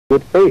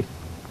Good faith.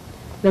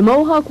 The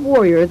Mohawk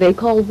warrior they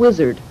call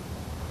wizard.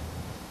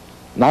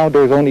 Now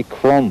there's only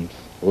crumbs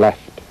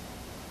left.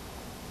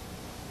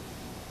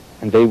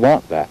 And they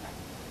want that.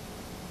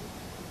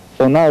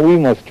 So now we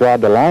must draw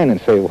the line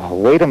and say, well,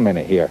 wait a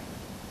minute here.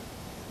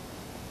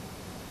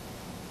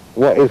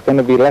 What is going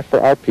to be left for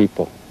our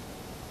people?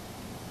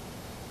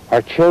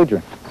 Our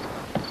children?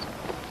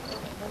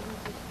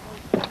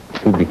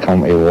 To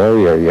become a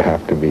warrior, you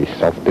have to be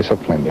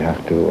self-disciplined. You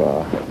have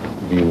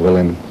to be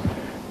willing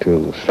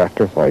to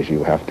sacrifice.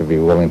 You have to be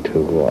willing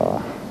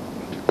to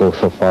go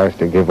so far as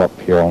to give up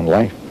your own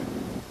life.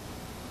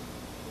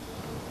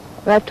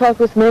 I've talked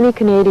with many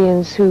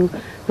Canadians who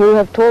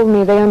have told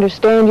me they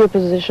understand your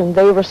position,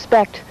 they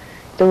respect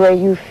the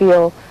way you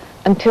feel,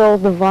 until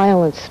the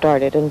violence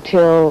started,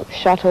 until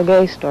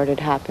Chateauguay started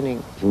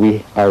happening.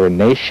 We are a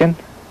nation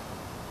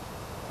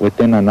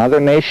within another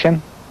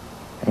nation,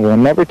 and we'll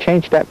never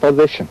change that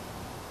position.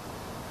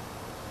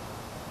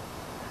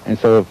 And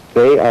so if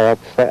they are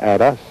upset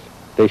at us,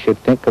 they should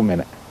think a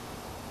minute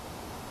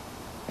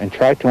and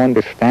try to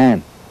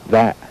understand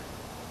that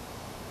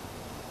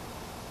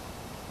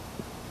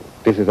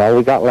this is all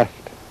we got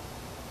left,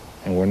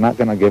 and we're not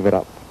going to give it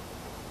up.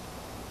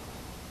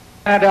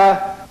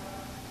 Canada,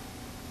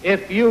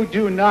 if you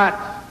do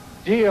not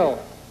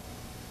deal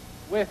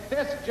with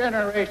this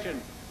generation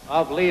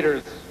of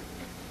leaders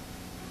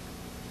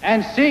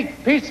and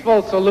seek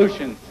peaceful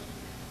solutions,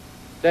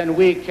 then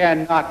we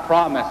cannot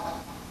promise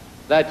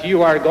that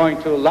you are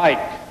going to like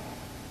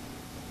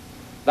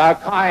the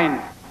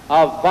kind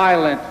of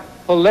violent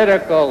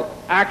political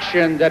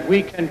action that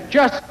we can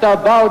just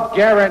about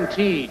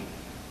guarantee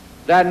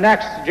the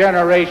next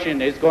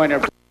generation is going to.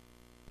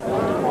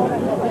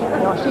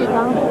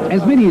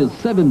 As many as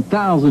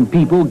 7,000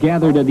 people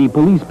gathered at the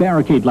police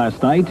barricade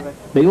last night.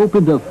 They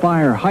opened a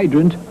fire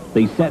hydrant.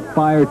 They set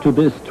fire to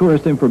this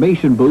tourist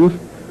information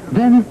booth.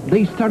 Then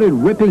they started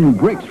ripping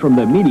bricks from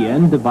the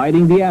median,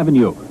 dividing the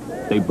avenue.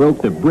 They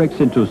broke the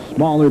bricks into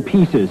smaller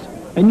pieces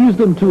and used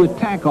them to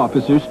attack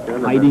officers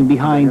hiding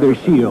behind their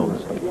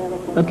shields.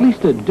 At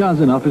least a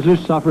dozen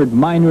officers suffered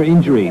minor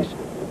injuries,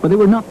 but they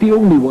were not the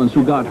only ones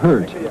who got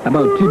hurt.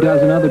 About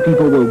 2,000 other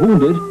people were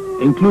wounded,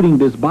 including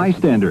this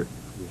bystander.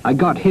 I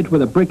got hit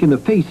with a brick in the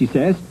face, he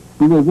says.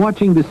 We were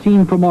watching the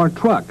scene from our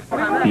truck.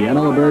 The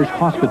Annalberge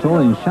Hospital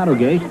in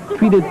Chateauguay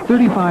treated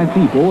 35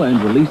 people and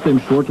released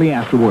them shortly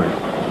afterwards.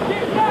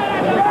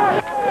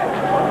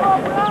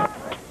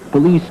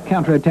 Police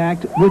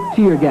counterattacked with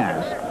tear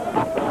gas.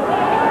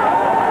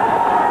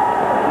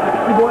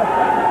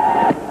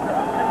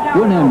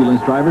 One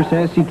ambulance driver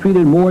says he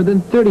treated more than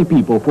 30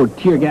 people for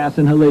tear gas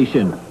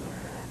inhalation.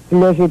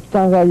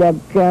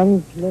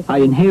 I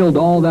inhaled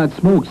all that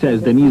smoke,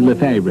 says Denise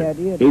Lefebvre.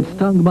 It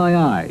stung my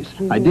eyes.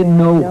 I didn't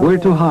know where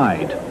to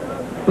hide.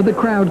 But the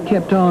crowd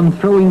kept on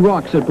throwing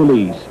rocks at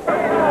police.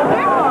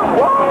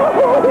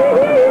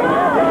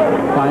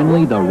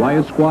 Finally, the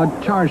riot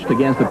squad charged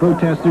against the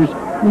protesters,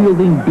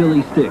 wielding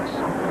billy sticks.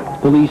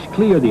 Police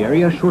cleared the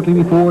area shortly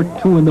before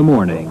 2 in the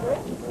morning.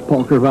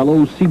 Paul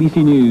Carvalho,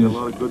 CBC News,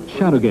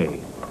 Chateauguay.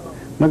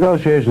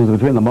 Negotiations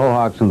between the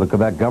Mohawks and the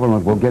Quebec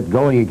government will get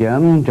going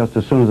again just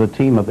as soon as a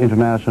team of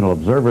international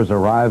observers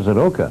arrives at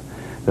Oka.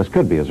 This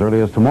could be as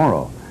early as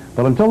tomorrow.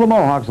 But until the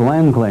Mohawks'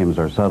 land claims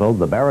are settled,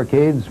 the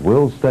barricades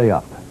will stay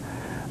up.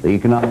 The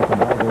economic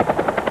embargo...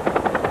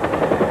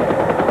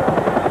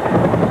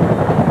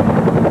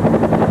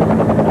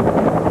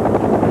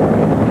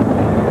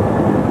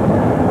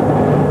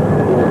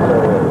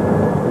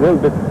 A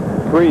little bit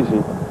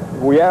crazy.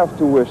 We have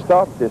to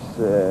stop this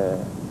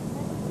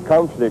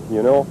conflict,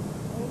 you know.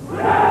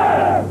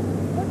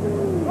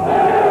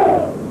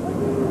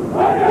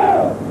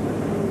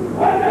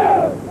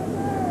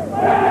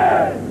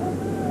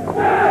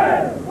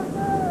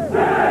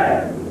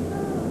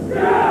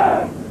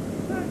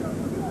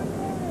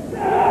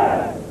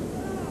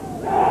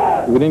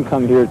 We didn't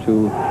come here to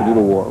do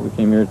the war. We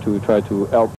came here to try to help